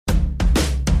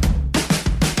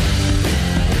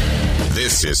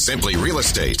This is Simply Real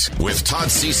Estate with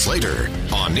Todd C. Slater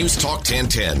on News Talk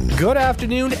 1010. Good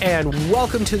afternoon and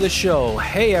welcome to the show.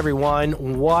 Hey everyone,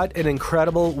 what an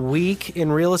incredible week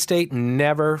in real estate.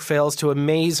 Never fails to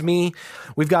amaze me.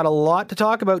 We've got a lot to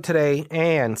talk about today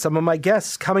and some of my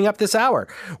guests coming up this hour.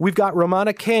 We've got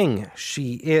Romana King.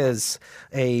 She is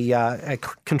a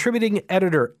contributing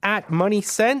editor at Money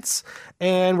Sense,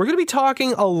 and we're going to be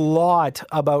talking a lot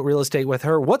about real estate with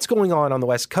her, what's going on the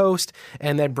West Coast,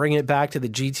 and then bring it back to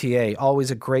the GTA.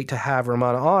 Always great to have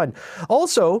Romana on.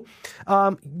 Also,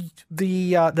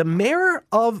 the mayor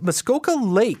of Muskoka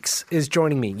Lakes is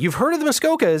joining me. You've heard of the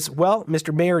Muskokas. Well,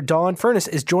 Mr. Mayor Don Furness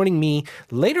is joining me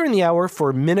later in the hour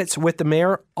for Minutes with the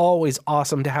Mayor. Always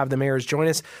awesome to have the mayors join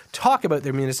us, talk about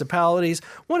their municipalities,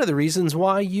 one of the reasons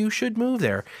why you should move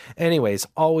there. Anyways,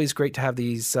 always great to have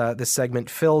this segment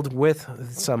filled with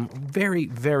some very,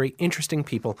 very interesting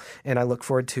people, and I look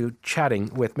forward to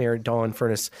chatting with Mayor Don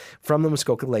Furness from the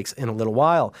Muskoka Lakes in a little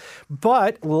while.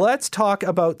 But let's talk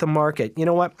about the market. You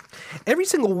know what? Every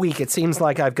single week it seems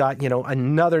like I've got,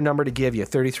 another number to give you,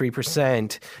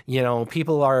 33%.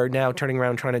 People are now turning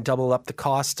around trying to double up the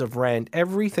cost of rent.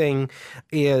 Everything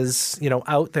is,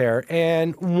 out there.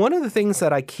 And one of the things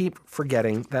that I keep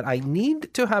forgetting that I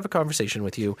need to have a conversation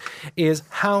with you is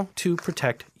how to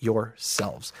protect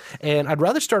yourselves. And I'd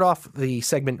rather start off the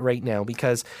segment right now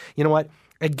because, you know what?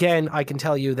 Again, I can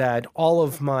tell you that all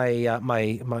of my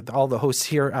all the hosts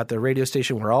here at the radio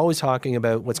station, we're always talking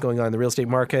about what's going on in the real estate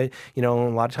market. A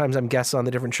lot of times I'm guests on the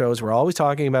different shows. We're always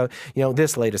talking about,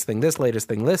 this latest thing, this latest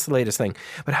thing, this latest thing.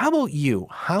 But how about you?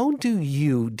 How do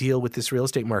you deal with this real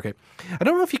estate market? I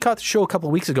don't know if you caught the show a couple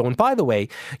of weeks ago. And by the way,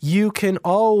 you can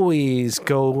always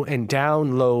go and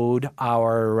download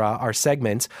our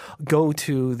segments. Go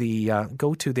to the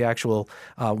actual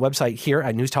website here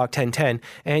at News Talk 1010,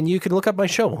 and you can look up my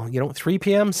show, 3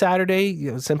 p.m.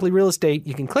 Saturday, Simply Real Estate.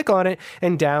 You can click on it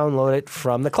and download it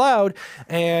from the cloud.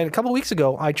 And a couple of weeks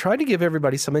ago, I tried to give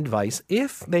everybody some advice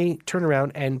if they turn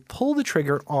around and pull the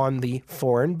trigger on the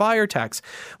foreign buyer tax.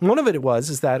 One of it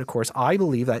is that, of course, I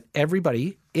believe that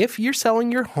everybody, if you're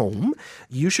selling your home,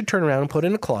 you should turn around and put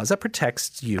in a clause that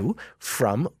protects you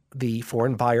from the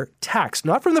foreign buyer tax,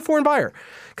 not from the foreign buyer.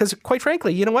 Because quite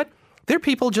frankly, you know what? They're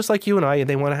people just like you and I, and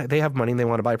they have money and they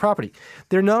want to buy property.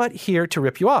 They're not here to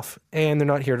rip you off, and they're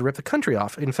not here to rip the country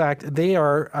off. In fact, they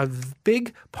are a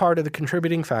big part of the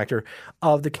contributing factor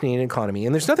of the Canadian economy.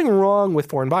 And there's nothing wrong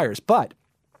with foreign buyers, but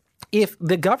if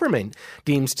the government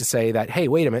deems to say that, hey,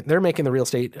 wait a minute, they're making the real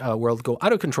estate world go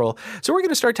out of control, so we're going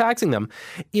to start taxing them.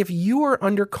 If you are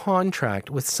under contract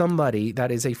with somebody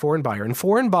that is a foreign buyer, and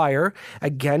foreign buyer,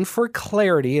 again, for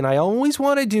clarity, and I always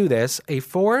want to do this, a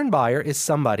foreign buyer is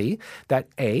somebody that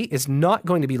A, is not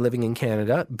going to be living in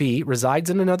Canada, B, resides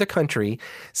in another country,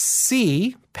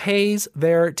 C, pays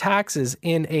their taxes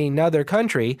in another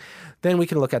country, then we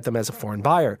can look at them as a foreign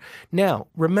buyer. Now,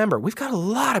 remember, we've got a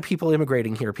lot of people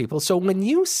immigrating here, people. So when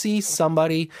you see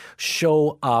somebody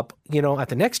show up, at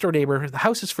the next door neighbor, the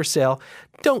house is for sale,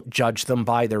 don't judge them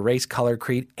by their race, color,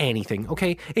 creed, anything,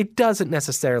 okay? It doesn't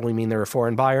necessarily mean they're a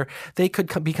foreign buyer. They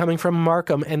could be coming from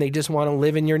Markham and they just want to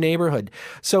live in your neighborhood.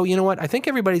 So you know what? I think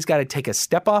everybody's got to take a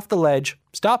step off the ledge,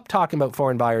 stop talking about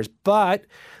foreign buyers, but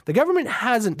the government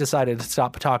hasn't decided to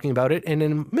stop talking about it, and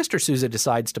then Mr. Sousa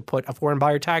decides to put a foreign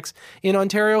buyer tax in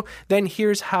Ontario, then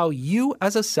here's how you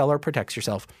as a seller protects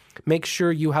yourself. Make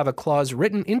sure you have a clause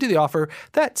written into the offer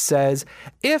that says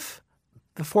if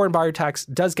the foreign buyer tax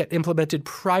does get implemented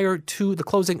prior to the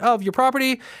closing of your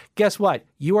property, guess what?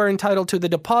 You are entitled to the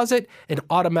deposit, and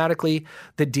automatically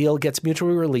the deal gets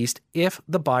mutually released if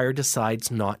the buyer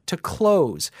decides not to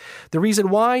close. The reason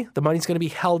why? The money's going to be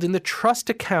held in the trust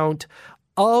account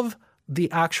of the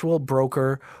actual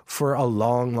broker for a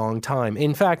long, long time.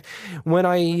 In fact, when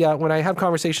I have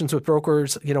conversations with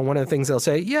brokers, one of the things they'll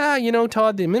say, yeah,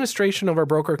 Todd, the administration of our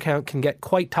broker account can get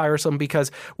quite tiresome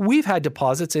because we've had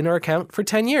deposits in our account for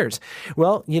 10 years.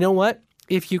 Well, you know what?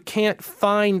 If you can't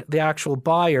find the actual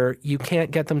buyer, you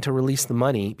can't get them to release the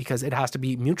money because it has to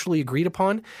be mutually agreed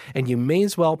upon. And you may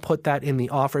as well put that in the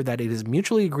offer that it is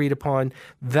mutually agreed upon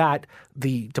that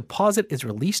the deposit is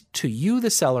released to you, the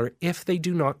seller, if they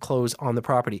do not close on the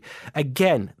property.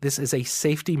 Again, this is a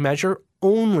safety measure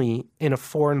only in a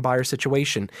foreign buyer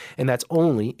situation. And that's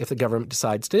only if the government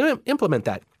decides to implement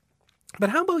that. But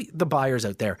how about the buyers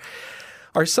out there?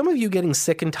 Are some of you getting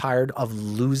sick and tired of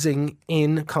losing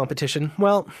in competition?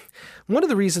 Well, one of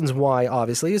the reasons why,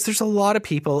 obviously, is there's a lot of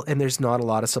people and there's not a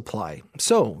lot of supply.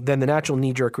 So then the natural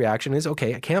knee-jerk reaction is,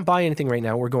 okay, I can't buy anything right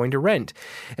now, we're going to rent.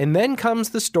 And then comes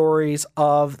the stories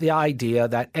of the idea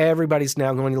that everybody's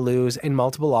now going to lose in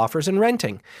multiple offers and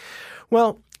renting.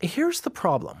 Well, here's the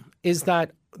problem. is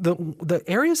that the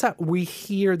areas that we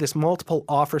hear this multiple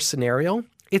offer scenario,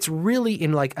 it's really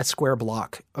in like a square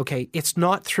block, okay? It's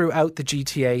not throughout the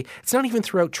GTA. It's not even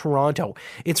throughout Toronto.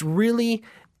 It's really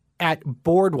at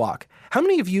Boardwalk. How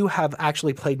many of you have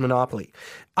actually played Monopoly?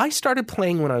 I started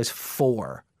playing when I was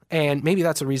 4. And maybe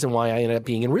that's the reason why I ended up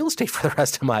being in real estate for the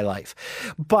rest of my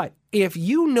life. But if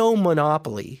you know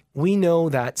Monopoly, we know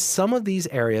that some of these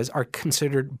areas are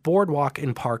considered Boardwalk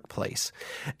and Park Place.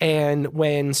 And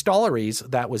when Stollery's,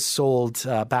 that was sold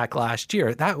back last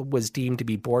year, that was deemed to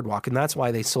be Boardwalk. And that's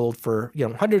why they sold for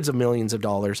hundreds of millions of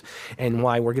dollars, and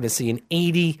why we're going to see an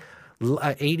 80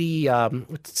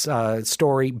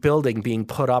 story building being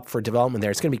put up for development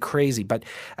there. It's going to be crazy. But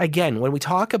again, when we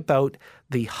talk about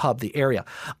the hub, the area,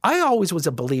 I always was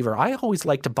a believer. I always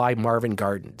liked to buy Marvin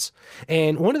Gardens.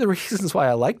 And one of the reasons why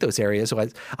I liked those areas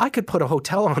was I could put a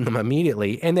hotel on them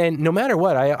immediately. And then no matter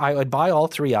what, I would buy all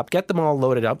 3 up, get them all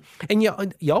loaded up, and you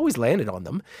always landed on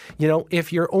them.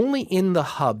 If you're only in the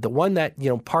hub, the one that,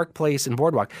 Park Place and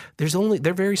Boardwalk,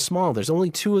 they're very small. There's only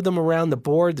 2 of them around the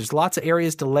board. There's lots of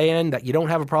areas to land that you don't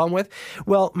have a problem with.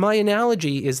 Well, my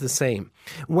analogy is the same.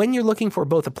 When you're looking for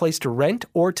both a place to rent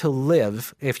or to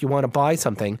live, if you want to buy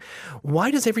something,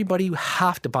 why does everybody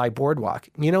have to buy Boardwalk?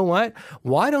 You know what?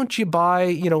 Why don't you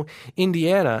buy,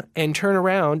 Indiana and turn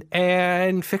around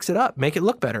and fix it up, make it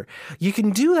look better? You can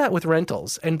do that with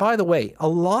rentals. And by the way, a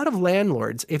lot of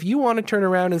landlords, if you want to turn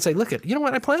around and say, look, you know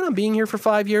what? I plan on being here for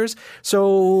 5 years.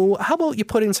 So how about you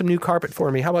put in some new carpet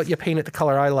for me? How about you paint it the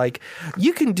color I like?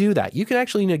 You can do that. You can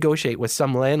actually negotiate with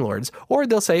some landlords, or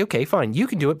they'll say, okay, fine, you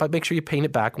can do it, but make sure you paint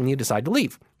it back when you decide to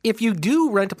leave. If you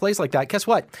do rent a place like that, guess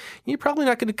what? You're probably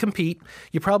not going to compete.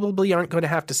 You probably aren't going to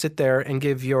have to sit there and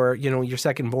give your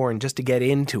second born just to get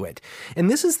into it. And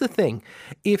this is the thing.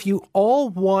 If you all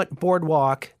want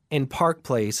Boardwalk and Park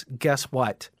Place, guess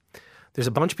what? There's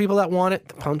a bunch of people that want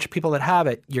it, a bunch of people that have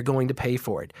it. You're going to pay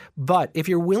for it. But if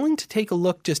you're willing to take a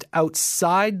look just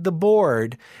outside the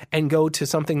board and go to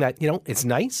something that, it's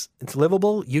nice, it's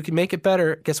livable, you can make it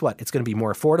better, guess what? It's going to be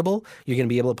more affordable. You're going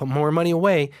to be able to put more money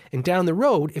away. And down the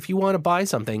road, if you want to buy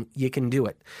something, you can do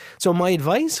it. So my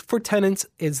advice for tenants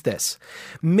is this.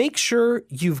 Make sure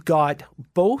you've got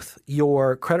both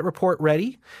your credit report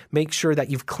ready. Make sure that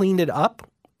you've cleaned it up.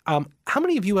 How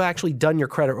many of you have actually done your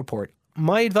credit report?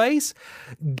 My advice,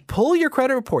 pull your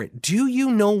credit report. Do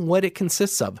you know what it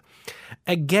consists of?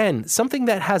 Again, something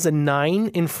that has a 9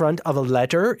 in front of a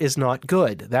letter is not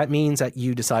good. That means that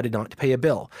you decided not to pay a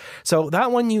bill. So that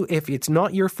one, if it's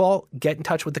not your fault, get in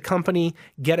touch with the company,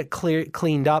 get it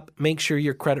cleaned up, make sure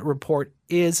your credit report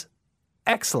is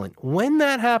excellent. When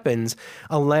that happens,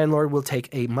 a landlord will take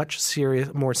a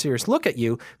more serious look at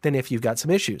you than if you've got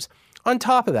some issues. On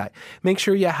top of that, make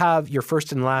sure you have your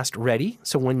first and last ready.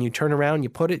 So when you turn around, you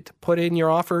put in your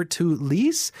offer to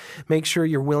lease. Make sure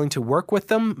you're willing to work with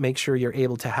them. Make sure you're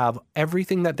able to have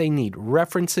everything that they need.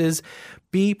 References.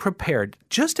 Be prepared.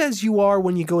 Just as you are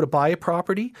when you go to buy a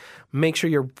property, make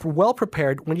sure you're well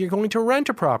prepared when you're going to rent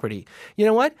a property. You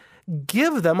know what?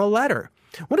 Give them a letter.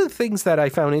 One of the things that I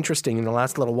found interesting in the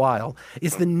last little while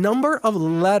is the number of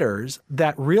letters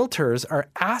that realtors are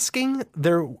asking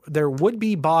their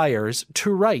would-be buyers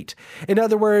to write. In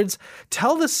other words,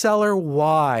 tell the seller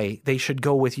why they should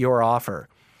go with your offer.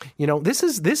 This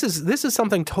is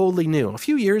something totally new. A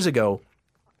few years ago,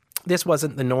 this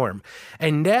wasn't the norm.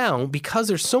 And now, because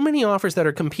there's so many offers that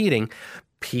are competing,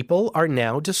 people are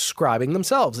now describing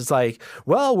themselves. It's like,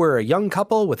 well, we're a young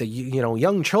couple with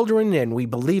young children, and we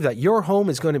believe that your home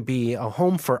is going to be a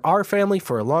home for our family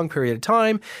for a long period of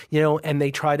time, and they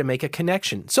try to make a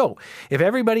connection. So if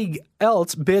everybody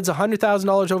else bids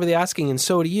 $100,000 over the asking and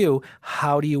so do you,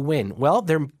 how do you win? Well,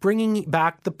 they're bringing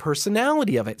back the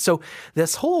personality of it. So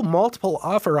this whole multiple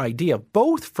offer idea,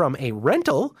 both from a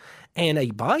rental and a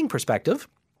buying perspective,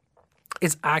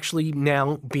 is actually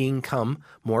now become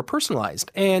more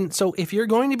personalized. And so if you're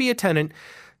going to be a tenant,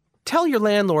 tell your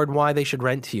landlord why they should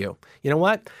rent to you. You know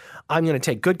what? I'm going to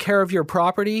take good care of your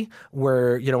property.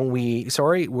 We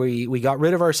got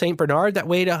rid of our St. Bernard that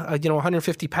weighed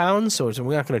 150 pounds, so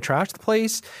we're not going to trash the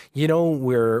place.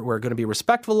 We're going to be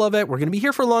respectful of it. We're going to be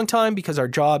here for a long time because our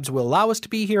jobs will allow us to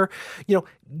be here.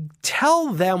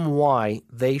 Tell them why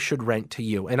they should rent to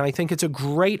you. And I think it's a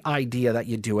great idea that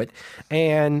you do it.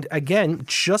 And again,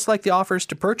 just like the offers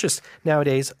to purchase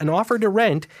nowadays, an offer to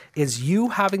rent is you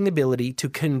having the ability to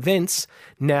convince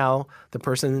now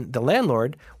the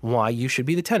landlord, why you should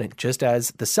be the tenant, just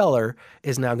as the seller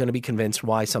is now going to be convinced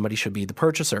why somebody should be the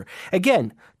purchaser.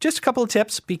 Again, just a couple of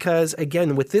tips, because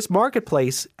again, with this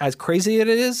marketplace, as crazy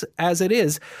as it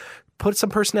is, put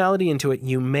some personality into it,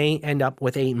 you may end up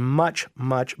with a much,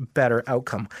 much better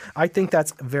outcome. I think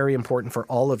that's very important for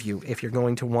all of you if you're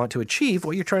going to want to achieve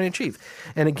what you're trying to achieve.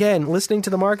 And again, listening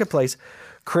to the marketplace,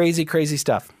 crazy, crazy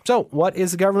stuff. So what is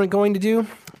the government going to do?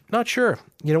 Not sure.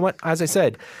 You know what? As I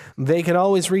said, they can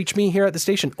always reach me here at the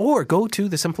station or go to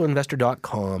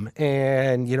thesimplerinvestor.com.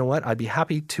 And you know what? I'd be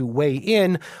happy to weigh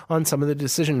in on some of the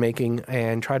decision making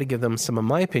and try to give them some of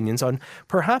my opinions on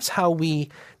perhaps how we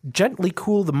gently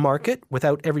cool the market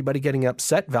without everybody getting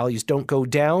upset. Values don't go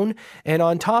down. And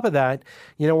on top of that,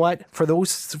 you know what? For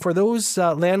those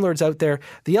landlords out there,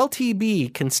 the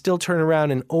LTB can still turn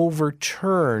around and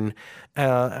overturn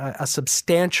a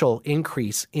substantial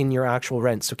increase in your actual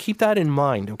rent. So keep that in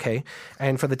mind, okay?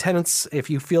 And for the tenants, if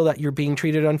you feel that you're being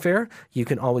treated unfair, you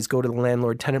can always go to the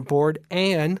Landlord Tenant Board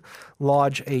and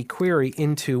lodge a query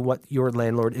into what your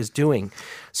landlord is doing.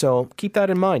 So keep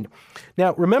that in mind.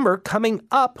 Now, remember, coming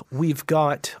up, we've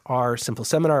got our Simple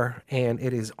Seminar, and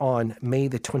it is on May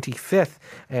the 25th,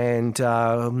 and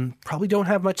probably don't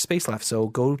have much space left, so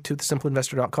go to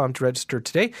thesimpleinvestor.com to register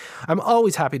today. I'm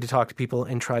always happy to talk to people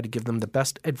and try to give them the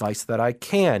best advice that I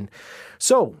can.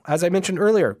 So, as I mentioned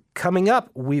earlier, coming up,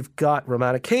 we've got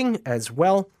Romana King as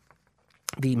well,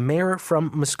 the mayor from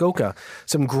Muskoka.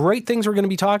 Some great things we're going to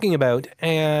be talking about.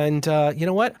 And you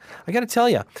know what? I got to tell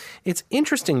you, it's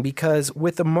interesting because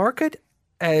with the market,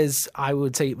 as I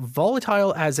would say,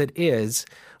 volatile as it is,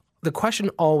 the question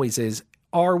always is,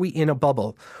 are we in a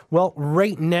bubble? Well,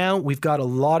 right now, we've got a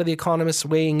lot of the economists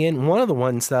weighing in. One of the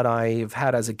ones that I've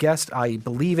had as a guest, I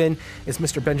believe in, is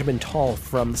Mr. Benjamin Tall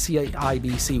from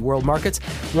CIBC World Markets.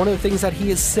 One of the things that he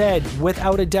has said,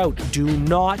 without a doubt, do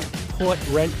not put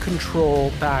rent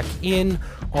control back in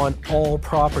on all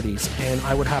properties. And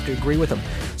I would have to agree with him.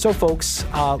 So, folks,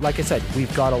 like I said,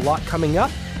 we've got a lot coming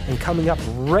up. And coming up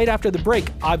right after the break,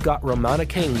 I've got Romana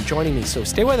King joining me. So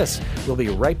stay with us. We'll be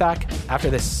right back after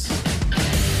this.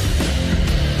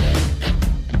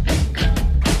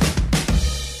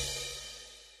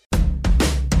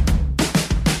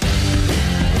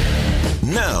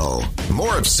 Now,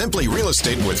 more of Simply Real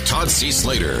Estate with Todd C.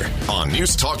 Slater on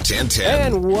News Talk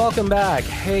 1010. And welcome back.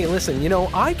 Hey, listen,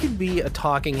 I could be a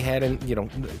talking head and,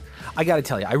 I got to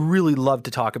tell you, I really love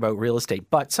to talk about real estate,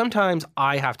 but sometimes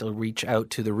I have to reach out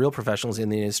to the real professionals in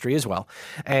the industry as well.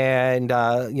 And,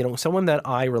 someone that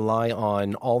I rely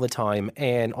on all the time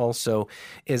and also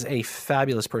is a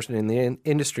fabulous person in the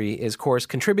industry is, of course,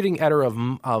 contributing editor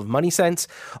of Money Sense,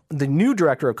 the new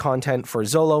director of content for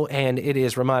Zolo, and it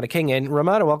is Romana King. And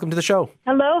Romana, welcome to the show.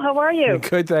 Hello, how are you?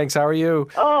 Good, thanks. How are you?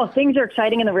 Oh, things are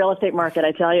exciting in the real estate market,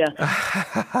 I tell you.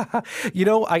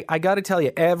 I got to tell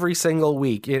you, every single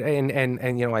week,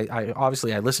 I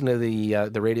obviously I listen to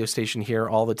the radio station here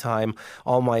all the time.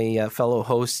 All my fellow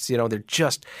hosts,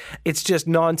 it's just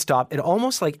nonstop. It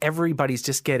almost like everybody's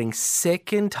just getting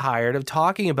sick and tired of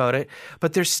talking about it,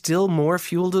 but there's still more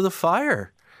fuel to the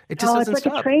fire. It just doesn't it's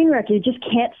like stop. a train wreck. You just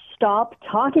can't stop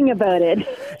talking about it.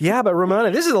 Yeah, but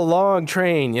Romana, this is a long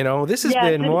train. This has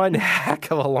been one heck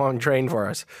of a long train for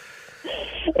us.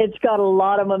 It's got a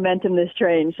lot of momentum, this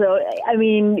train. So,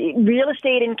 real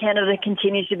estate in Canada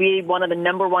continues to be one of the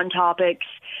number one topics.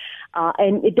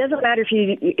 And it doesn't matter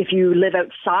if you live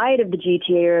outside of the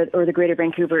GTA or the Greater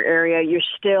Vancouver area, you're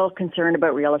still concerned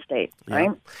about real estate, right?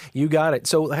 Yeah, you got it.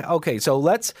 So okay, so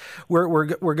we're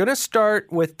going to start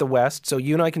with the West. So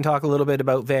you and I can talk a little bit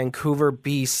about Vancouver,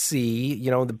 BC.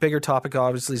 The bigger topic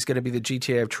obviously is going to be the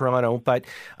GTA of Toronto. But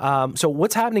so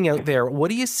what's happening out there?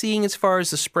 What are you seeing as far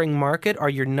as the spring market? Are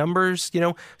your numbers,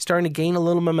 starting to gain a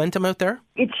little momentum out there?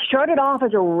 It started off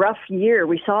as a rough year.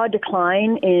 We saw a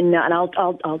decline in, and I'll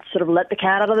sort of let the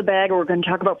cat out of the bag, or we're going to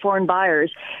talk about foreign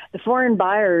buyers. The foreign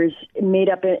buyers made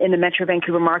up in the Metro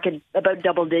Vancouver market about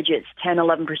double digits, 10,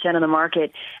 11% of the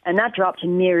market, and that dropped to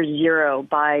near zero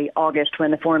by August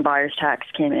when the foreign buyers tax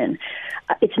came in.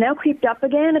 It's now creeped up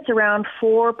again. It's around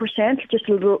 4%, just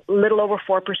a little over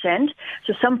 4%.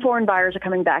 So some foreign buyers are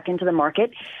coming back into the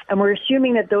market, and we're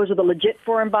assuming that those are the legit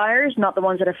foreign buyers, not the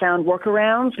ones that have found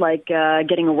workarounds like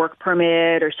getting a work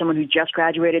permit or someone who just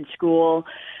graduated school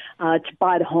to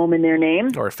buy the home in their name.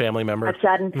 Or a family member. I've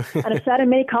sat in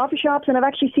many coffee shops, and I've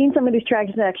actually seen some of these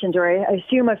transactions, or I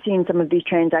assume I've seen some of these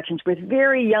transactions with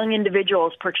very young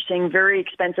individuals purchasing very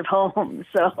expensive homes.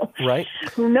 So right.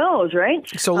 Who knows, right?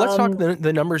 So let's talk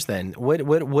the numbers then. What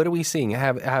are we seeing?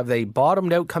 Have they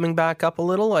bottomed out, coming back up a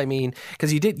little? I mean,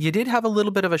 because you did have a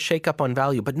little bit of a shakeup on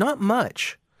value, but not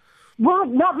much. Well,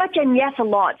 not much, and yes, a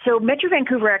lot. So Metro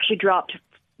Vancouver actually dropped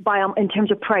in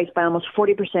terms of price, by almost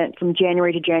 40% from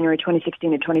January to January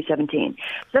 2016 to 2017.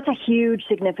 So that's a huge,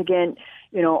 significant,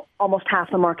 almost half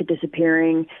the market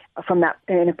disappearing from that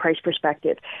in a price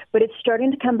perspective. But it's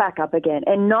starting to come back up again,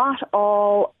 and not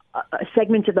all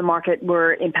segments of the market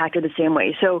were impacted the same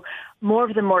way. So more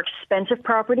of the more expensive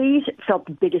properties felt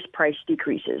the biggest price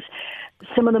decreases.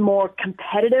 Some of the more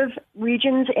competitive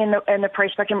regions in the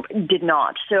price spectrum did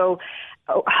not. So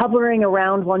hovering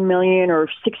around 1 million or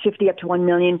 650 up to 1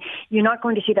 million, you're not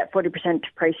going to see that 40%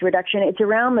 price reduction. It's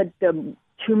around the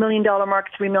 $2 million mark,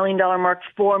 $3 million mark,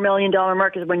 $4 million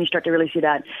mark is when you start to really see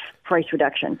that price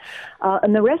reduction.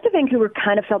 And the rest of Vancouver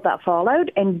kind of felt that fallout,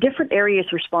 and different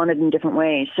areas responded in different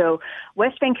ways. So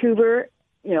West Vancouver,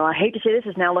 I hate to say this,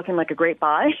 is now looking like a great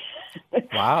buy.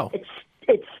 Wow.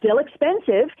 It's still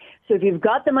expensive, so if you've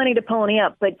got the money to pony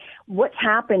up. But what's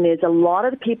happened is a lot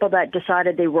of the people that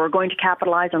decided they were going to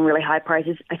capitalize on really high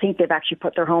prices, I think they've actually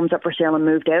put their homes up for sale and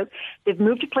moved out. They've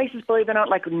moved to places, believe it or not,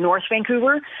 like North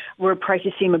Vancouver, where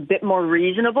prices seem a bit more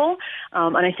reasonable.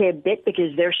 And I say a bit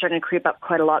because they're starting to creep up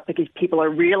quite a lot because people are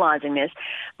realizing this.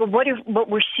 But what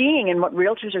we're seeing and what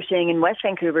realtors are seeing in West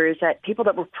Vancouver is that people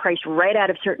that were priced right out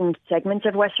of certain segments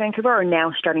of West Vancouver are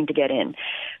now starting to get in.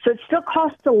 So it still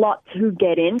costs a lot to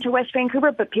get into West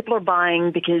Vancouver, but people are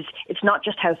buying because it's not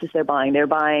just houses they're buying. They're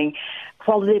buying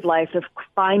quality of life, they're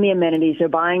buying the amenities, they're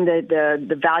buying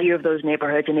the value of those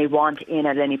neighborhoods, and they want in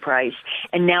at any price.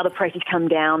 And now the prices come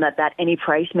down, that any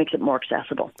price makes it more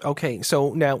accessible. Okay,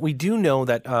 so now we do know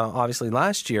that obviously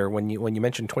last year, when you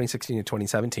mentioned 2016 to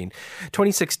 2017,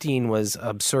 2016 was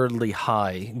absurdly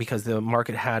high because the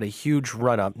market had a huge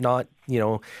run-up, not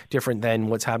different than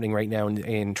what's happening right now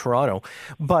in Toronto.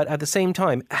 But at the same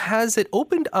time, has it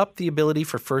opened up the ability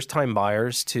for first-time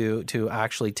buyers to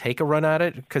actually take a run at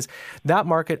it? Because that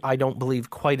market, I don't believe,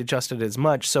 quite adjusted as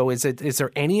much. So is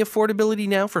there any affordability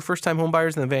now for first-time home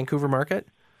buyers in the Vancouver market?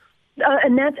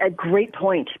 And that's a great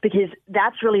point, because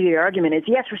that's really the argument is,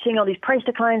 yes, we're seeing all these price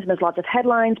declines and there's lots of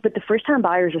headlines, but the first-time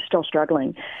buyers are still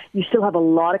struggling. You still have a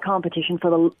lot of competition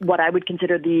for what I would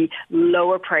consider the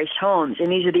lower-priced homes,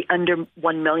 and these are the under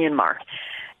 1 million mark.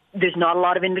 There's not a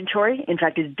lot of inventory. In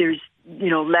fact, there's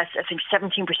less, I think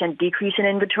 17% decrease in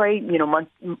inventory,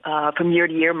 from year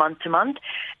to year, month to month.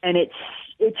 And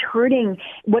it's hurting.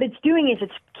 What it's doing is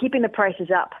it's keeping the prices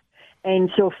up.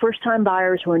 And so first-time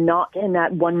buyers who are not in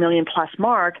that 1 million plus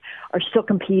mark are still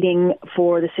competing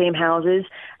for the same houses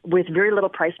with very little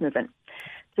price movement.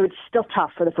 So it's still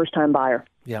tough for the first-time buyer.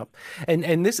 Yeah,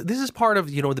 and this is part of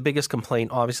the biggest complaint,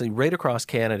 obviously, right across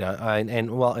Canada. Let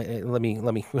me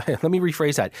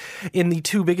rephrase that. In the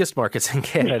two biggest markets in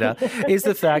Canada, is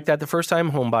the fact that the first-time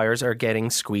home buyers are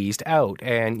getting squeezed out,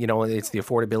 and it's the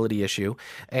affordability issue.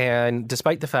 And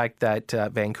despite the fact that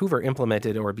Vancouver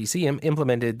implemented, or BC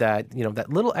implemented that that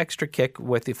little extra kick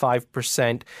with the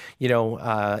 5%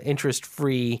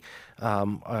 interest-free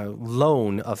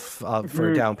loan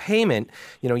for a down payment.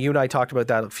 You and I talked about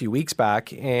that a few weeks back,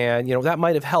 and that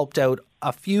might have helped out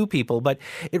a few people, but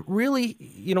it really,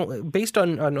 based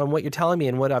on what you're telling me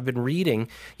and what I've been reading,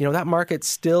 that market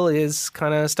still is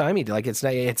kind of stymied. Like it's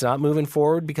not moving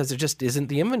forward because there just isn't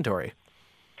the inventory.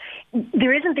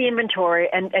 There isn't the inventory,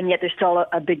 and yet there's still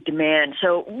a big demand.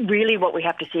 So really what we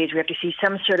have to see is we have to see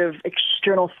some sort of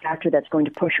external factor that's going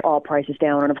to push all prices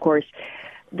down. And of course,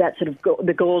 that sort of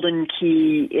the golden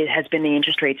key has been the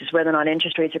interest rates, is whether or not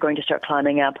interest rates are going to start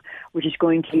climbing up, which is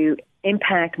going to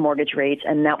impact mortgage rates,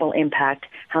 and that will impact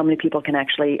how many people can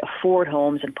actually afford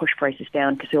homes and push prices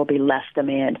down because there will be less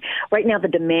demand. Right now, the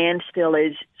demand still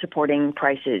is supporting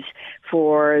prices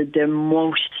for the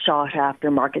most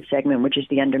sought-after market segment, which is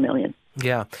the under million.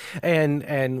 Yeah,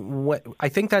 and what I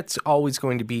think that's always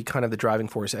going to be kind of the driving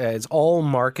force. As all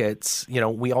markets,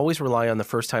 we always rely on the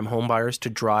first-time home buyers to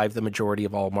drive the majority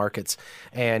of all markets.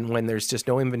 And when there's just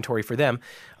no inventory for them,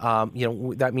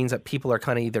 that means that people are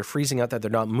kind of either freezing out that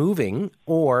they're not moving,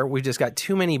 or we've just got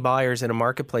too many buyers in a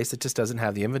marketplace that just doesn't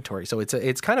have the inventory. So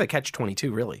it's kind of a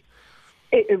catch-22, really.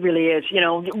 It really is.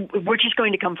 Which is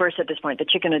going to come first at this point, the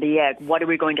chicken or the egg? What are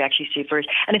we going to actually see first?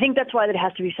 And I think that's why there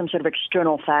has to be some sort of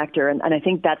external factor. And I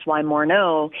think that's why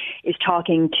Morneau is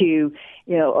talking to,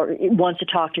 or wants to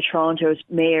talk to Toronto's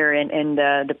mayor and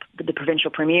the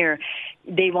provincial premier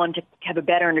they want to have a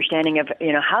better understanding of,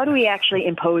 how do we actually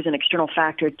impose an external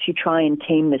factor to try and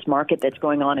tame this market that's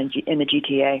going on in the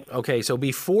GTA. Okay, so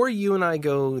before you and I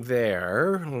go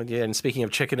there, again, speaking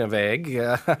of chicken and egg,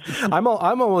 I'm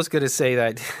almost going to say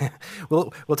that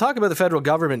we'll talk about the federal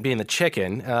government being the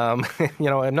chicken. I'm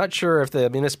not sure if the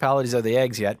municipalities are the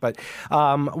eggs yet, but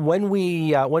when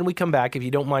we come back, if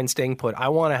you don't mind staying put, I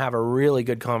want to have a really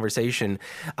good conversation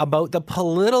about the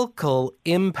political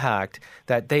impact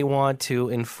that they want to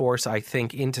enforce, I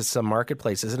think, into some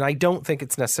marketplaces. And I don't think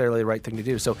it's necessarily the right thing to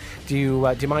do. So do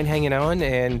you mind hanging on?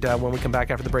 And when we come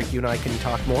back after the break, you and I can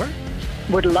talk more?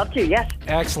 Would love to, yes.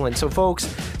 Excellent. So, folks,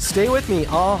 stay with me.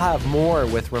 I'll have more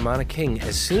with Romana King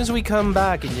as soon as we come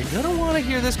back. And you're going to want to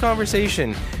hear this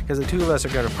conversation because the two of us are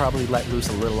going to probably let loose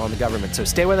a little on the government. So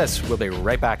stay with us. We'll be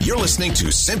right back. You're listening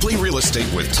to Simply Real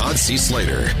Estate with Todd C.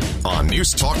 Slater on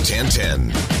News Talk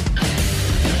 1010.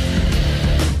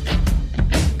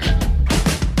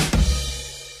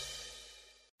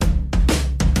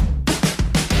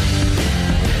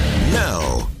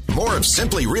 More of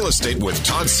Simply Real Estate with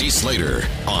Todd C. Slater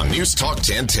on News Talk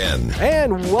 1010.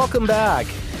 And welcome back.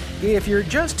 If you're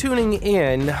just tuning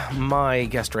in, my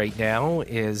guest right now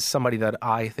is somebody that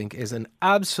I think is an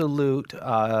absolute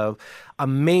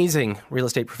amazing real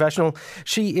estate professional.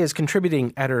 She is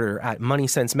contributing editor at Money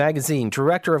Sense Magazine,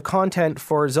 director of content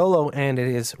for Zolo, and it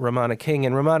is Romana King.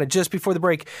 And Romana, just before the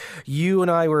break, you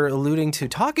and I were alluding to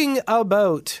talking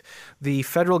about the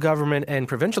federal government and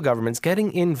provincial governments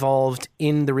getting involved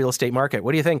in the real estate market.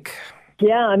 What do you think?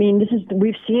 Yeah, I mean,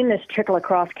 we've seen this trickle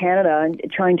across Canada,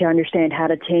 trying to understand how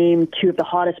to tame two of the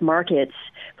hottest markets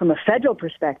from a federal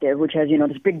perspective, which has,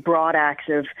 this big broad axe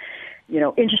of,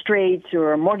 interest rates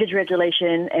or mortgage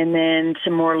regulation, and then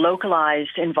some more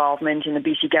localized involvement in the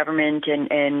BC government and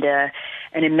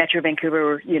in Metro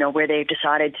Vancouver, where they've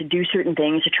decided to do certain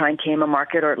things to try and tame a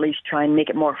market or at least try and make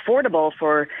it more affordable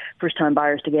for first-time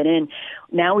buyers to get in.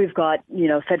 Now we've got,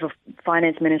 Federal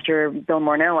Finance Minister Bill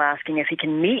Morneau asking if he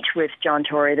can meet with John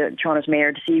Tory, the Toronto's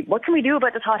mayor, to see what can we do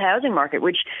about this hot housing market,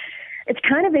 which it's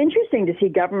kind of interesting to see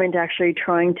government actually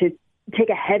trying to take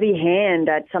a heavy hand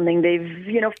at something they've,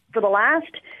 for the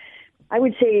last, I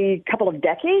would say, couple of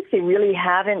decades, they really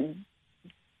haven't.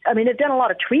 I mean, they've done a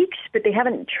lot of tweaks, but they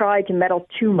haven't tried to meddle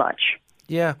too much.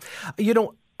 Yeah.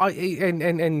 Correct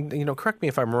me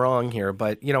if I'm wrong here,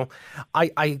 but,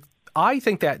 I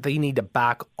think that they need to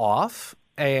back off.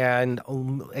 And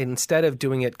instead of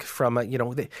doing it from,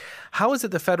 how is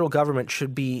it the federal government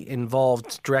should be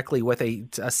involved directly with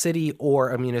a city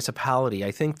or a municipality? I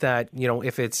think that,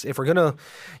 if we're going to,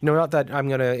 not that I'm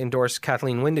going to endorse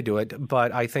Kathleen Wynne to do it,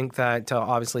 but I think that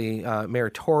obviously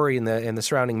Mayor Tory and the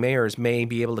surrounding mayors may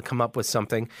be able to come up with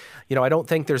something. I don't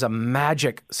think there's a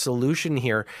magic solution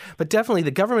here, but definitely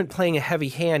the government playing a heavy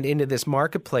hand into this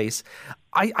marketplace.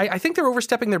 I think they're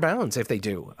overstepping their bounds if they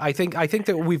do. I think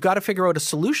that we've got to figure out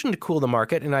a solution to cool the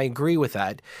market, and I agree with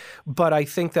that. But I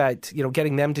think that,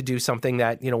 getting them to do something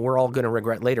that, we're all going to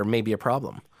regret later may be a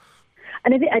problem.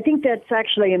 And I think that's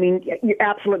actually, you're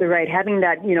absolutely right. Having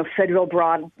that, federal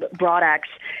broad axe,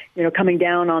 coming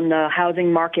down on the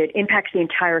housing market impacts the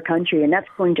entire country, and that's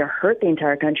going to hurt the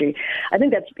entire country. I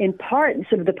think that's in part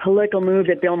sort of the political move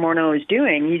that Bill Morneau is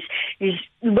doing. He's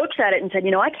looks at it and said,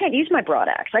 I can't use my broad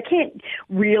axe. I can't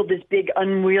wield this big,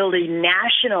 unwieldy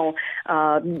national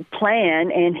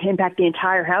plan and impact the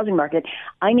entire housing market.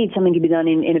 I need something to be done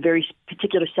in a very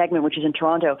particular segment, which is in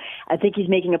Toronto. I think he's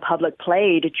making a public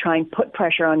play to try and put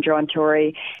pressure on John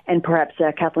Tory and perhaps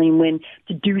Kathleen Wynne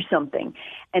to do something.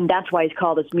 And that's why he's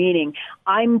called this meeting.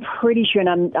 I'm pretty sure,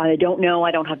 and I don't know,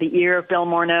 I don't have the ear of Bill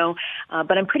Morneau,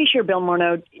 but I'm pretty sure Bill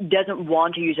Morneau doesn't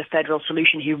want to use a federal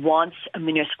solution. He wants a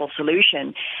municipal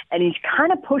solution. And he's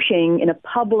kind of pushing in a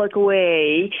public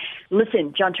way,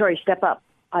 listen, John Tory, step up.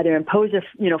 Either impose a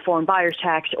foreign buyers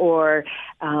tax or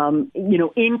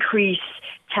increase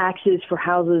taxes for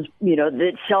houses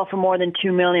that sell for more than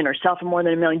 $2 million or sell for more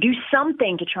than $1 million. Do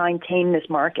something to try and tame this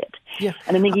market. Yeah.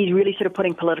 And I think he's really sort of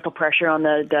putting political pressure on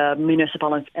the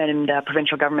municipal and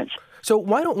provincial governments. So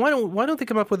why don't they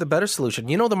come up with a better solution?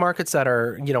 The markets that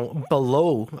are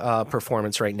below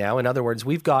performance right now. In other words,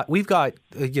 we've got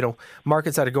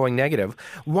markets that are going negative.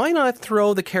 Why not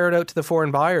throw the carrot out to the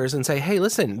foreign buyers and say, hey,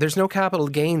 listen, there's no capital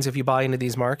gains if you buy into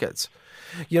these markets.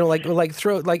 If you're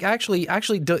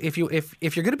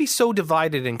going to be so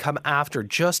divided and come after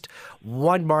just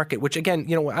one market, which again,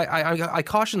 I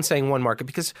caution saying one market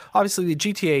because obviously the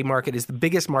GTA market is the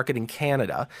biggest market in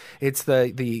Canada. It's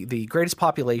the greatest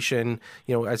population,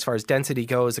 as far as density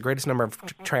goes, the greatest number of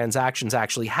transactions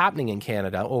actually happening in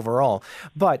Canada overall.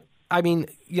 But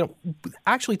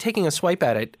actually taking a swipe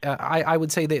at it, I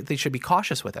would say that they should be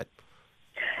cautious with it.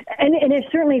 And if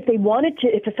certainly if they wanted to,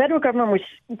 if the federal government was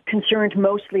concerned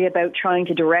mostly about trying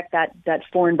to direct that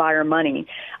foreign buyer money,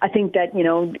 I think that,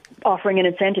 offering an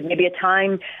incentive, maybe a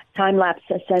time lapse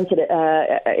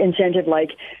incentive,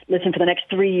 like, listen, for the next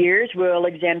 3 years, we'll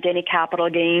exempt any capital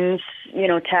gains,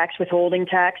 tax, withholding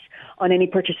tax on any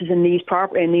purchases in these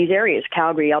areas,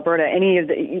 Calgary, Alberta, any of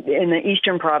in the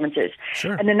eastern provinces.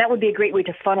 Sure. And then that would be a great way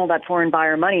to funnel that foreign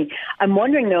buyer money. I'm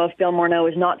wondering, though, if Bill Morneau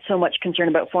is not so much concerned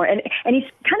about foreign, and he's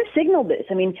kind of signaled this.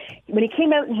 I mean, when he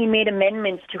came out and he made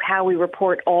amendments to how we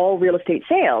report all real estate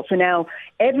sales, so now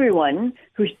everyone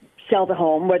who's sells a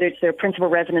home, whether it's their principal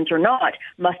residence or not,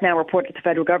 must now report to the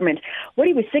federal government. What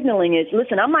he was signaling is,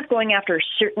 listen, I'm not going after a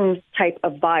certain type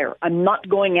of buyer. I'm not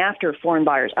going after foreign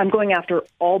buyers. I'm going after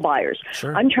all buyers.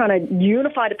 Sure. I'm trying to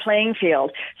unify the playing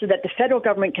field so that the federal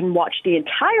government can watch the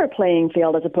entire playing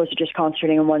field as opposed to just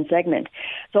concentrating on one segment.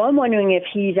 So I'm wondering if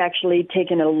he's actually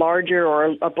taken a larger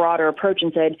or a broader approach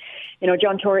and said,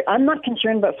 John Tory, I'm not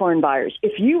concerned about foreign buyers.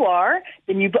 If you are,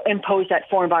 then you impose that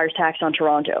foreign buyers tax on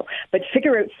Toronto. But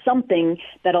figure out something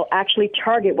that'll actually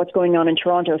target what's going on in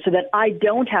Toronto so that I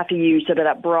don't have to use sort of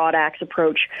that broad axe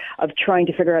approach of trying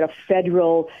to figure out a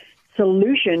federal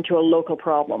solution to a local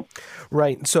problem.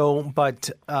 Right. So, but,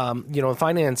 the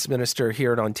finance minister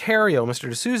here in Ontario,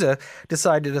 Mr. D'Souza,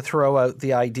 decided to throw out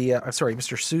the idea,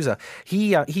 Mr. Souza,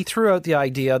 he threw out the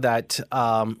idea that,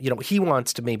 he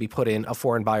wants to maybe put in a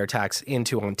foreign buyer tax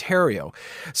into Ontario.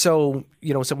 So,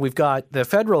 so we've got the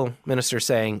federal minister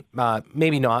saying,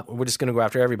 maybe not, we're just going to go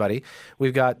after everybody.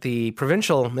 We've got the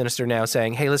provincial minister now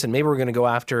saying, hey, listen, maybe we're going to go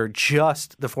after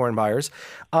just the foreign buyers.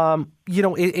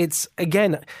 It's,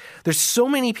 again, there's so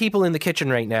many people in the kitchen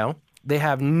right now. They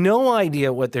have no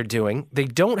idea what they're doing. They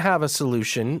don't have a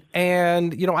solution.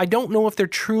 And, I don't know if they're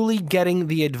truly getting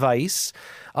the advice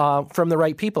from the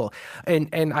right people.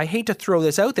 And I hate to throw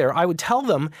this out there. I would tell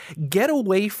them, get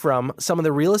away from some of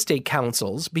the real estate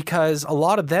councils because a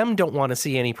lot of them don't want to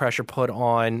see any pressure put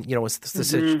on,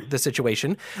 the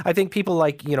situation. I think people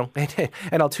like,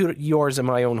 and I'll toot yours and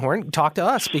my own horn, talk to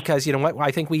us because,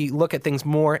 I think we look at things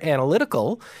more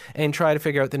analytical and try to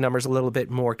figure out the numbers a little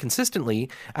bit more consistently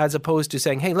as opposed to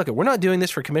saying, hey, look, we're not doing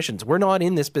this for commissions. We're not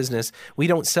in this business. We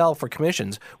don't sell for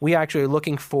commissions. We actually are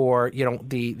looking for,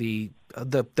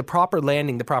 the proper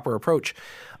landing, the proper approach.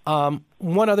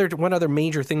 One other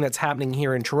major thing that's happening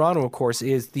here in Toronto, of course,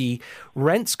 is the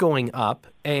rents going up.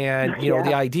 And,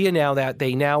 the idea now that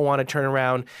they now want to turn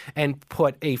around and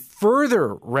put a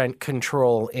further rent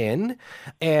control in.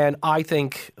 And I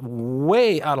think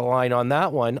way out of line on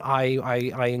that one.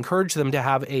 I encourage them to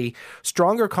have a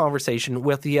stronger conversation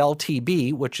with the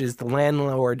LTB, which is the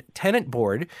Landlord Tenant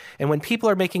Board. And when people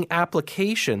are making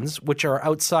applications, which are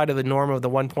outside of the norm of the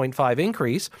 1.5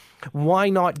 increase, why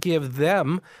not give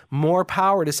them more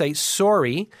power to say,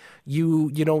 sorry,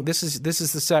 this is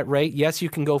the set rate. Yes, you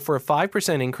can go for a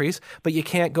 5% increase, but you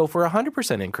can't go for a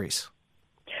 100% increase.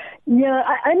 Yeah,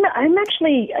 I'm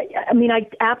actually, I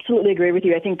absolutely agree with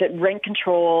you. I think that rent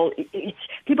control,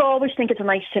 people always think it's a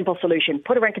nice, simple solution.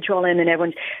 Put a rent control in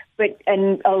and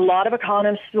and a lot of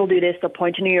economists will do this. They'll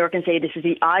point to New York and say this is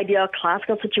the ideal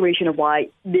classical situation of why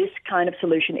this kind of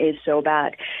solution is so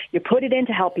bad. You put it in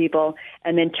to help people,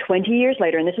 and then 20 years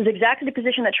later, and this is exactly the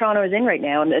position that Toronto is in right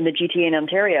now in the GTA in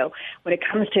Ontario, when it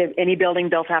comes to any building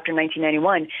built after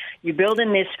 1991, you build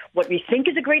in this, what we think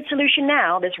is a great solution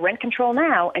now, this rent control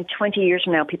now, and 20 years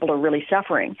from now, people are really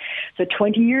suffering. So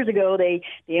 20 years ago, they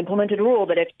implemented a rule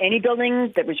that if any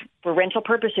building that was for rental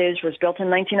purposes was built in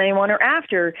 1991 or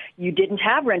after, you didn't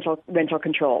have rental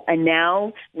control. And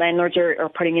now landlords are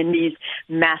putting in these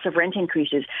massive rent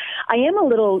increases. I am a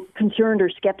little concerned or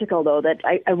skeptical, though, that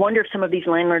I wonder if some of these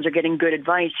landlords are getting good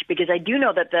advice, because I do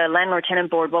know that the Landlord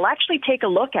Tenant Board will actually take a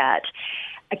look at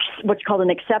what's called an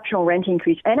exceptional rent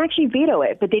increase and actually veto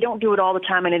it, but they don't do it all the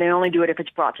time, and they only do it if it's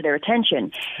brought to their attention.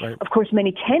 Right. Of course,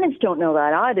 many tenants don't know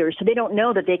that either, so they don't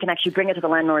know that they can actually bring it to the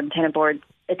Landlord and Tenant Board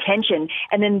attention,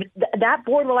 and then that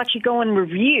board will actually go and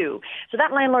review. So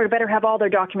that landlord better have all their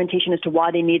documentation as to why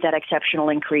they need that exceptional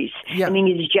increase, and they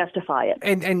need to justify it.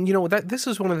 And this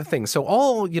is one of the things. So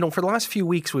for the last few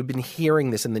weeks, we've been hearing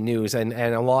this in the news, and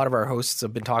a lot of our hosts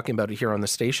have been talking about it here on the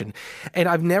station, and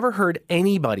I've never heard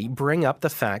anybody bring up the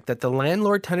fact that the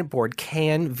Landlord Tenant Board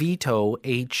can veto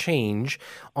a change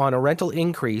on a rental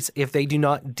increase if they do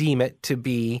not deem it to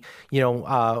be,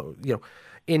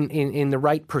 in the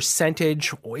right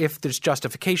percentage, if there's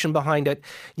justification behind it,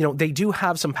 they do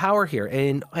have some power here.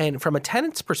 And from a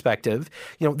tenant's perspective,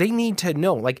 they need to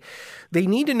know,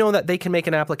 that they can make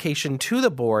an application to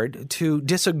the board to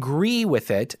disagree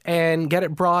with it and get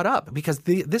it brought up, because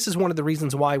this is one of the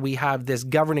reasons why we have this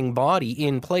governing body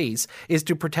in place, is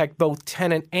to protect both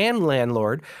tenant and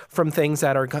landlord from things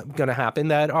that are going to happen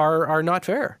that are not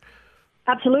fair.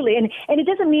 Absolutely. And it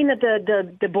doesn't mean that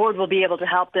the board will be able to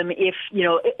help them if,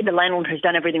 the landlord has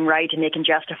done everything right and they can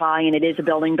justify, and it is a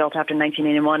building built after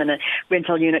 1981 and the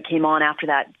rental unit came on after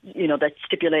that, that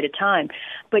stipulated time.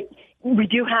 But we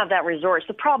do have that resource.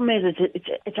 The problem is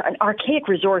it's an archaic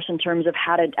resource in terms of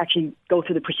how to actually go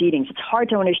through the proceedings. It's hard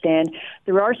to understand.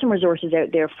 There are some resources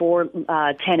out there for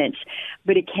tenants,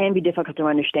 but it can be difficult to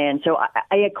understand. So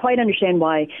I quite understand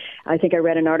why. I think I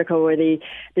read an article where the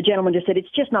gentleman just said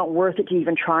it's just not worth it to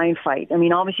even try and fight. I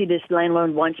mean, obviously this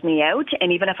landlord wants me out,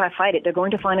 and even if I fight it, they're going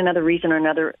to find another reason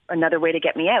or another way to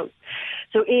get me out.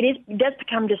 So it does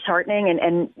become disheartening,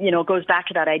 and it goes back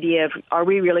to that idea of, are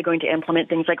we really going to implement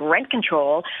things like rent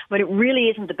control, but it really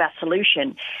isn't the best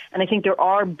solution. And I think there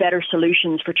are better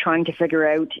solutions for trying to figure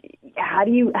out how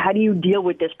do you deal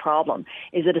with this problem.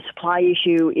 Is it a supply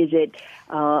issue? Is it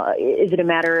a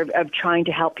matter of trying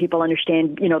to help people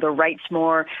understand their rights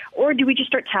more, or do we just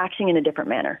start taxing in a different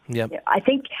manner? Yep. I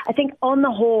think on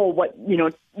the whole, what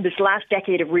this last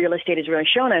decade of real estate has really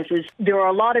shown us is there are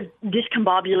a lot of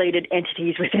discombobulated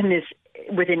entities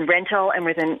within rental and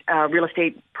within real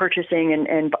estate purchasing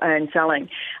and selling.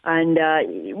 And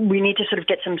we need to sort of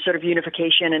get some sort of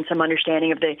unification and some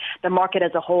understanding of the market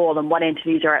as a whole and what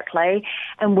entities are at play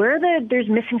and where there's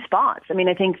missing spots. I mean,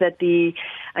 I think that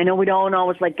I know we don't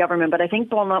always like government, but I think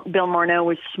Bill Morneau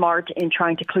was smart in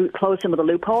trying to close some of the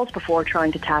loopholes before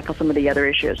trying to tackle some of the other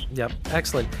issues. Yep.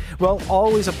 Excellent. Well,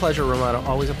 always a pleasure, Romana.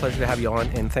 Always a pleasure to have you on,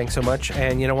 and thanks so much.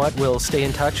 And you know what? We'll stay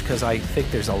in touch because I think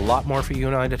there's a lot more for you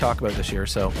and I to talk about this year.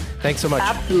 So thanks so much.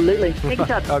 Absolutely. Thank you,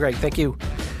 Todd. All right. Thank you.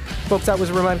 Folks, that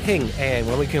was Romana King. And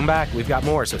when we come back, we've got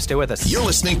more. So stay with us. You're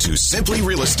listening to Simply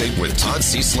Real Estate with Todd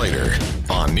C. Slater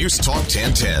on News Talk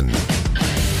 1010.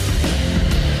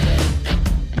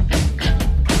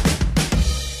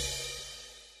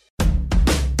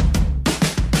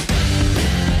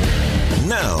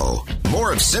 Now,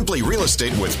 more of Simply Real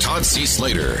Estate with Todd C.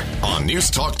 Slater on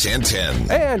News Talk 1010.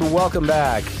 And welcome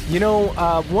back.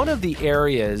 One of the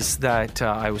areas that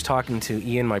I was talking to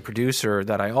Ian, my producer,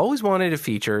 that I always wanted to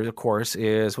feature, of course,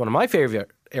 is one of my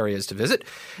favorite areas to visit,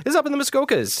 is up in the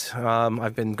Muskokas.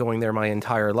 I've been going there my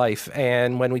entire life.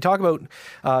 And when we talk about,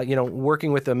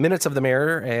 working with the minutes of the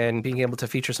mayor and being able to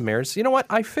feature some mayors, you know what?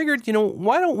 I figured,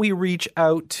 why don't we reach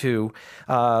out to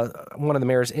one of the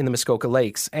mayors in the Muskoka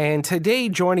Lakes? And today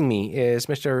joining me is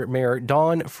Mr. Mayor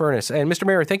Don Furness. And Mr.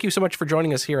 Mayor, thank you so much for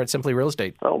joining us here at Simply Real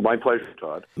Estate. Oh, my pleasure,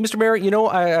 Todd. Mr. Mayor,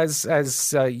 as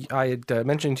I had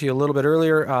mentioned to you a little bit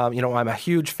earlier, I'm a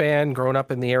huge fan, growing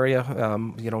up in the area,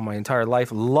 my entire life.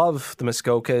 Love the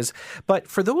Muskokas. But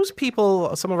for those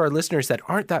people, some of our listeners that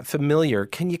aren't that familiar,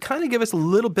 can you kind of give us a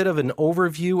little bit of an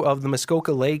overview of the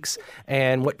Muskoka Lakes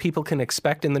and what people can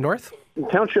expect in the north?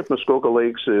 Township Muskoka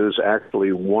Lakes is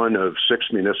actually one of 6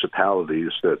 municipalities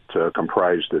that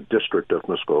comprise the district of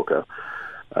Muskoka.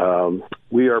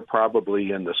 We are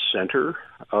probably in the center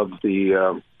of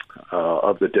the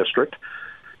district.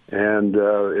 And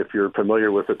if you're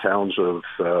familiar with the towns of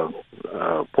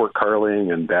Port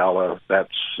Carling and Bala, that's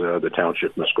the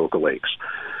Township Muskoka Lakes.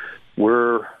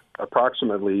 We're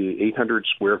approximately 800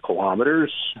 square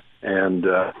kilometers, and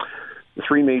the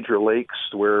 3 major lakes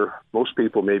where most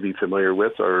people may be familiar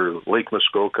with are Lake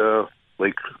Muskoka,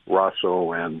 Lake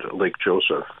Rosso, and Lake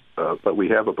Joseph. But we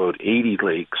have about 80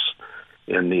 lakes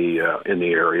in the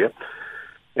area,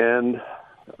 and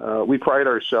we pride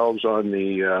ourselves on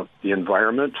the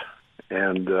environment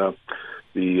and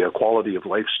the quality of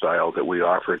lifestyle that we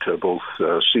offer to both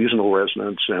seasonal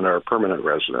residents and our permanent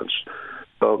residents.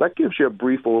 So that gives you a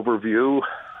brief overview.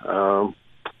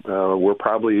 We're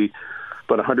probably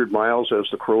about 100 miles as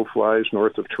the crow flies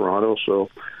north of Toronto, so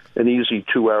an easy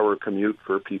 2-hour commute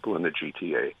for people in the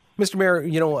GTA. Mr.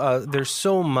 Mayor, there's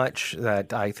so much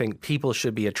that I think people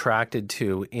should be attracted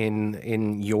to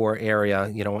in your area,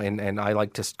 and I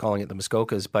like just calling it the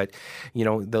Muskokas, but,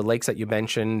 the lakes that you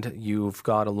mentioned, you've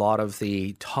got a lot of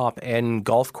the top-end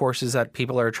golf courses that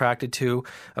people are attracted to.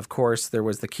 Of course, there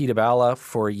was the Key to Bala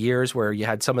for years where you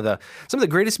had some of the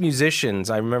greatest musicians.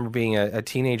 I remember being a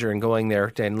teenager and going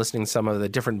there and listening to some of the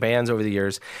different bands over the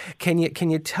years. Can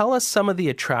you tell us some of the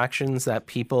attractions that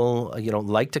people,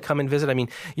 like to come and visit? I mean,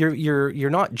 you're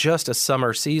not just a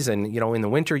summer season. In the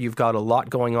winter, you've got a lot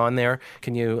going on there.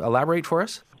 Can you elaborate for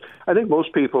us? I think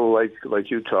most people,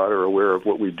 like you, Todd, are aware of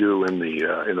what we do in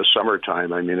the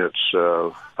summertime. I mean, it's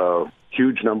a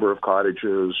huge number of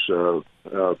cottages,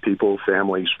 people,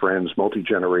 families, friends,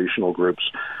 multi-generational groups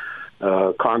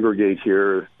congregate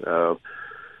here,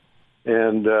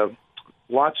 and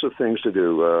lots of things to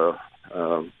do.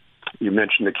 You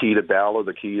mentioned the Key to Bala.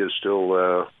 The Key is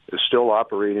still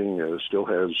operating. Still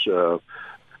has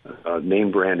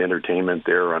name brand entertainment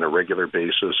there on a regular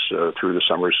basis through the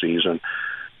summer season.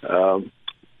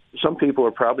 Some people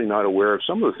are probably not aware of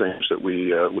some of the things that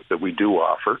we do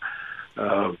offer.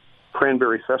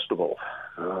 Cranberry Festival.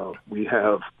 We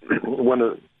have one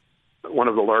of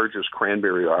the largest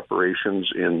cranberry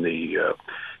operations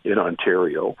in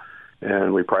Ontario,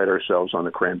 and we pride ourselves on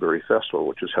the Cranberry Festival,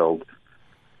 which is held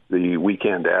the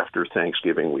weekend after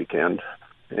Thanksgiving weekend,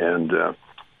 and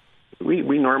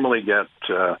we normally get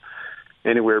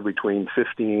anywhere between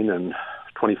 15 and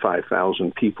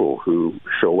 25,000 people who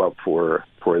show up for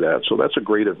that. So that's a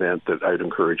great event that I'd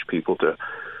encourage people to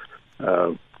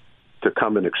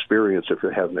come and experience if you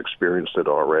haven't experienced it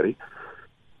already.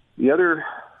 The other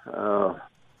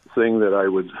thing that I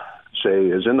would say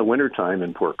is in the wintertime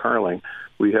in Port Carling,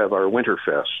 we have our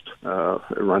Winterfest.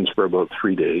 It runs for about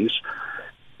 3 days,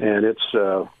 and it's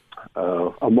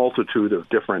a multitude of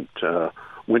different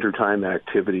wintertime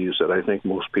activities that I think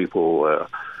most people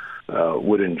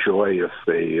would enjoy if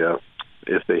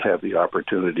they have the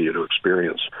opportunity to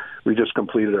experience. We just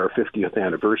completed our 50th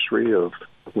anniversary of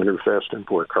Winterfest in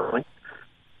Port Carling,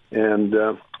 and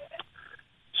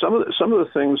some of the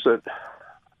things that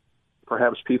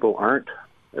perhaps people aren't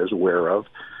as aware of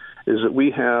is that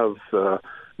we have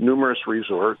numerous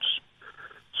resorts.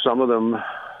 Some of them,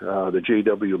 the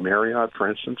JW Marriott, for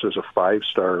instance, is a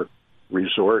 5-star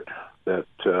resort that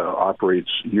operates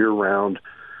year-round,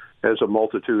 has a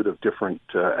multitude of different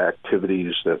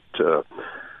activities that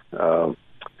are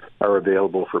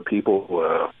available for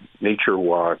people, nature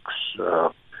walks.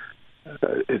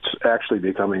 It's actually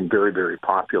becoming very, very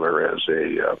popular as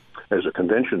a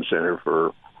convention center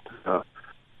for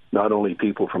not only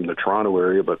people from the Toronto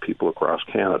area, but people across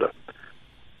Canada.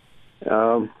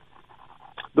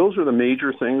 Those are the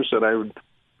major things that I would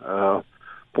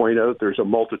point out. There's a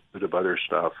multitude of other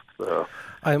stuff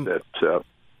that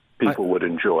people would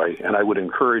enjoy, and I would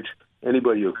encourage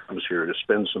anybody who comes here to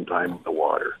spend some time in the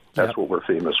water. That's what we're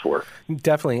famous for.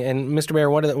 Definitely. And Mr. Mayor,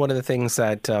 one of the things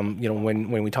that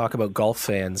when we talk about golf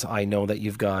fans, I know that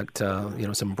you've got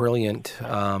some brilliant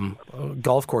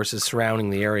golf courses surrounding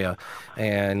the area,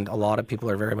 and a lot of people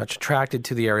are very much attracted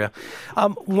to the area.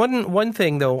 One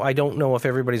thing, though, I don't know if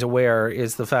everybody's aware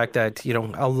is the fact that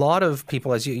a lot of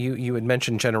people, as you had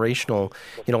mentioned, generational.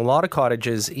 A lot of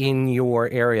cottages in your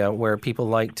area where people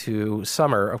like to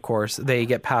summer. Of course, they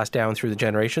get passed down through the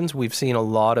generations. We've seen a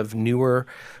lot of newer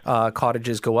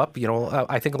cottages go up.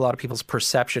 I think a lot of people's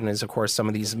perception is, of course, some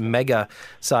of these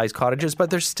mega-sized cottages, but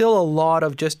there's still a lot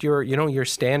of just your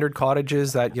standard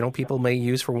cottages that people may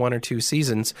use for 1 or 2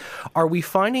 seasons. Are we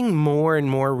finding more and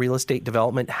more real estate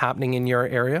development happening in your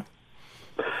area?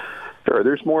 Sure.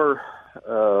 There's more.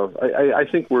 I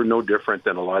think we're no different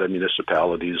than a lot of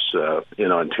municipalities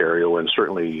in Ontario, and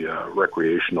certainly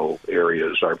recreational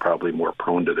areas are probably more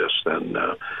prone to this than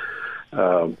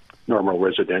normal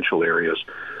residential areas.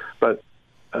 But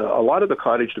a lot of the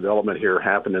cottage development here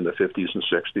happened in the 50s and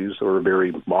 60s. There were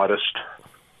very modest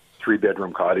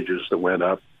 3-bedroom cottages that went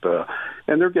up,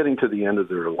 and they're getting to the end of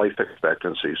their life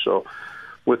expectancy. So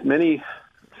with many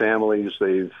families,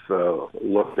 they've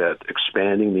looked at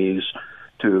expanding these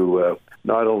to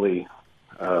not only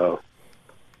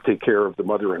take care of the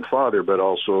mother and father, but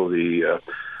also the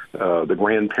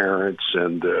grandparents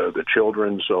and the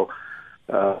children. So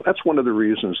that's one of the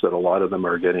reasons that a lot of them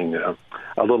are getting a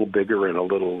little bigger and a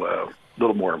little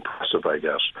more impressive, I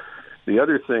guess. The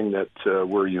other thing that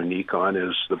we're unique on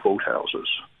is the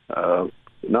boathouses.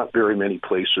 Not very many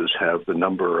places have the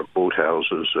number of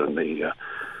boathouses and the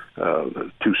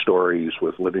 2 stories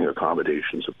with living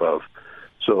accommodations above.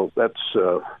 So that's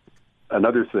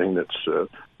another thing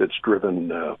that's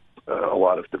driven a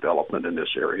lot of development in this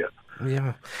area.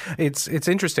 Yeah, it's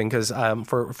interesting because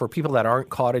for people that aren't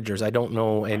cottagers, I don't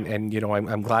know, and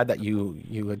I'm glad that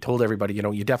you had told everybody,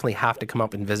 you definitely have to come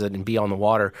up and visit and be on the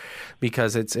water,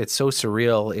 because it's so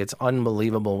surreal. It's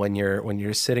unbelievable when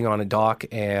you're sitting on a dock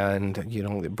and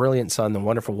the brilliant sun, the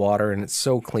wonderful water, and it's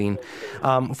so clean.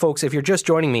 Folks, if you're just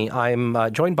joining me, I'm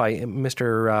joined by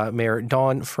Mr. Mayor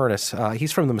Don Furness.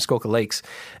 He's from the Muskoka Lakes,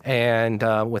 and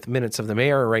with Minutes of the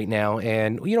Mayor right now.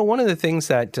 And one of the things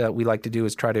that we like to do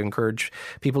is try to encourage encourage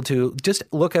people to just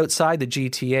look outside the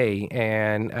GTA.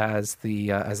 And as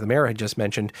the mayor had just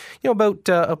mentioned, about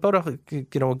a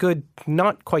good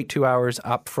not quite 2 hours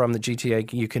up from the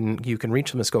GTA, you can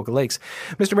reach the Muskoka Lakes.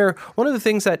 Mr. Mayor, one of the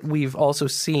things that we've also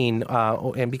seen,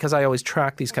 and because I always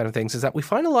track these kind of things, is that we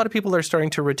find a lot of people are starting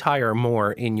to retire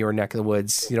more in your neck of the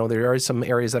woods. There are some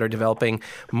areas that are developing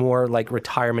more like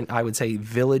retirement, I would say,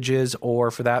 villages,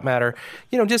 or for that matter,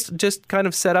 just kind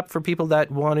of set up for people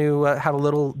that want to have a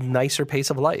little nicer pace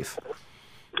of life.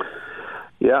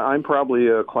 Yeah, I'm probably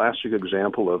a classic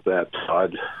example of that,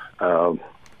 Todd.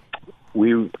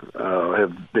 We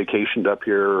have vacationed up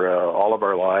here all of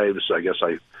our lives. I guess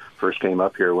I first came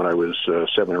up here when I was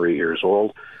 7 or 8 years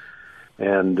old,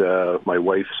 and my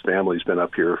wife's family's been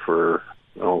up here for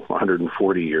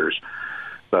 140 years.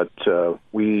 But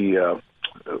we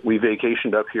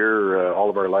vacationed up here all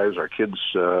of our lives. Our kids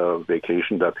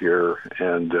vacationed up here,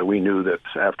 and we knew that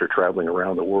after traveling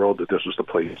around the world that this was the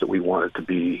place that we wanted to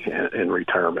be in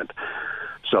retirement.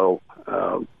 So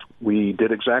we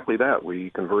did exactly that.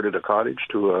 We converted a cottage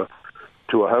to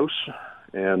a house,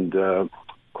 and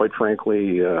quite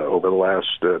frankly, over the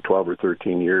last 12 or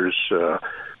 13 years,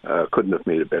 couldn't have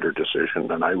made a better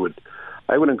decision. And I would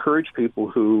encourage people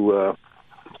who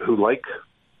like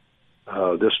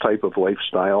this type of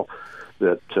lifestyle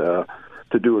that to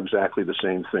do exactly the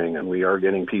same thing. And we are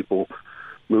getting people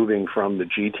moving from the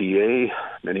GTA.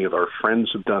 Many of our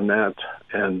friends have done that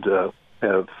and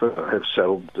have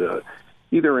settled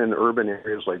either in urban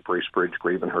areas like Bracebridge,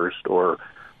 Gravenhurst, or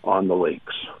on the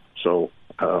lakes. So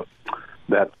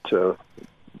that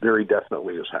very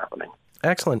definitely is happening.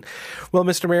 Excellent. Well,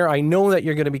 Mr. Mayor, I know that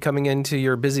you're going to be coming into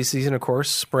your busy season, of course,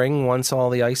 spring, once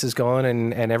all the ice is gone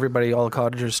and all the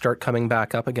cottagers start coming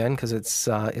back up again, because it's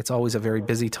always a very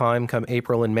busy time come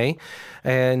April and May.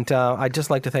 And I'd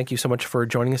just like to thank you so much for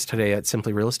joining us today at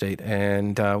Simply Real Estate.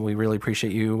 And we really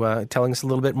appreciate you telling us a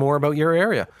little bit more about your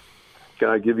area. Can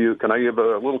I give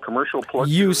a little commercial plug?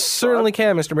 You certainly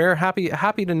can, Mr. Mayor.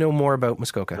 Happy to know more about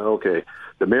Muskoka. Okay.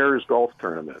 The Mayor's Golf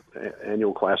Tournament,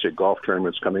 annual classic golf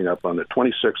tournament, is coming up on the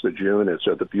 26th of June. It's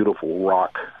at the beautiful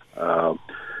Rock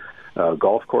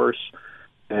golf course,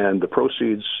 and the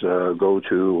proceeds go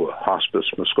to Hospice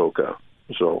Muskoka.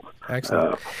 So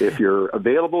if you're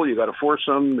available, you got a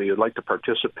foursome, you'd like to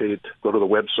participate, go to the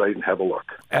website and have a look.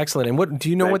 Excellent. And what do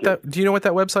you know what that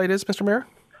website is, Mr. Mayor?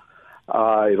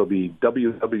 It'll be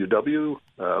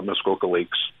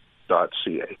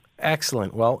www.muskokalakes.ca.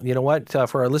 Excellent. Well, you know what?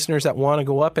 For our listeners that want to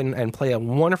go up and play a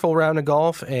wonderful round of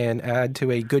golf and add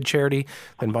to a good charity,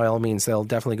 then by all means, they'll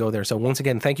definitely go there. So once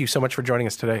again, thank you so much for joining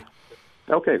us today.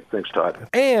 Okay. Thanks, Todd.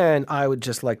 And I would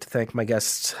just like to thank my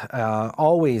guests.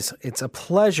 Always, it's a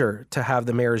pleasure to have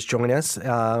the mayors join us.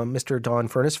 Mr. Don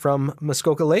Furness from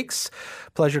Muskoka Lakes.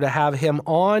 Pleasure to have him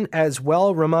on as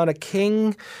well. Ramana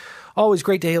King. Always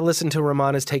great to listen to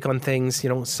Ramana's take on things,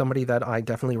 somebody that I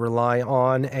definitely rely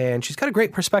on. And she's got a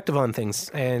great perspective on things,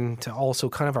 and also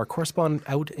kind of our correspondent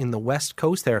out in the West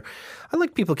Coast there. I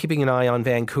like people keeping an eye on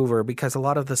Vancouver because a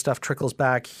lot of the stuff trickles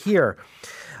back here.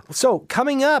 So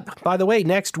coming up, by the way,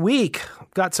 next week,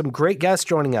 got some great guests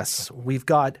joining us. We've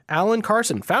got Alan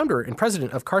Carson, founder and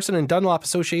president of Carson and Dunlop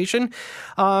Association.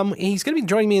 He's going to be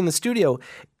joining me in the studio.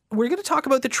 We're going to talk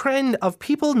about the trend of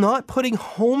people not putting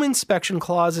home inspection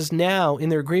clauses now in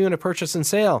their agreement of purchase and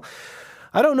sale.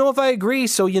 I don't know if I agree,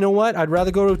 so you know what? I'd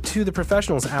rather go to the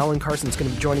professionals. Alan Carson's going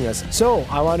to be joining us. So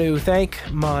I want to thank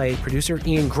my producer,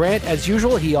 Ian Grant. As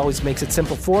usual, he always makes it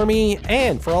simple for me.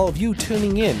 And for all of you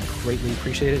tuning in, greatly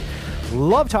appreciate it.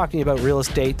 Love talking about real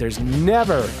estate. There's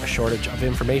never a shortage of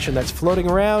information that's floating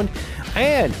around.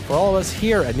 And for all of us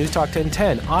here at News Talk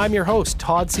 1010, I'm your host,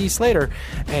 Todd C. Slater,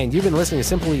 and you've been listening to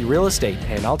Simply Real Estate,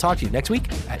 and I'll talk to you next week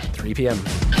at 3 p.m.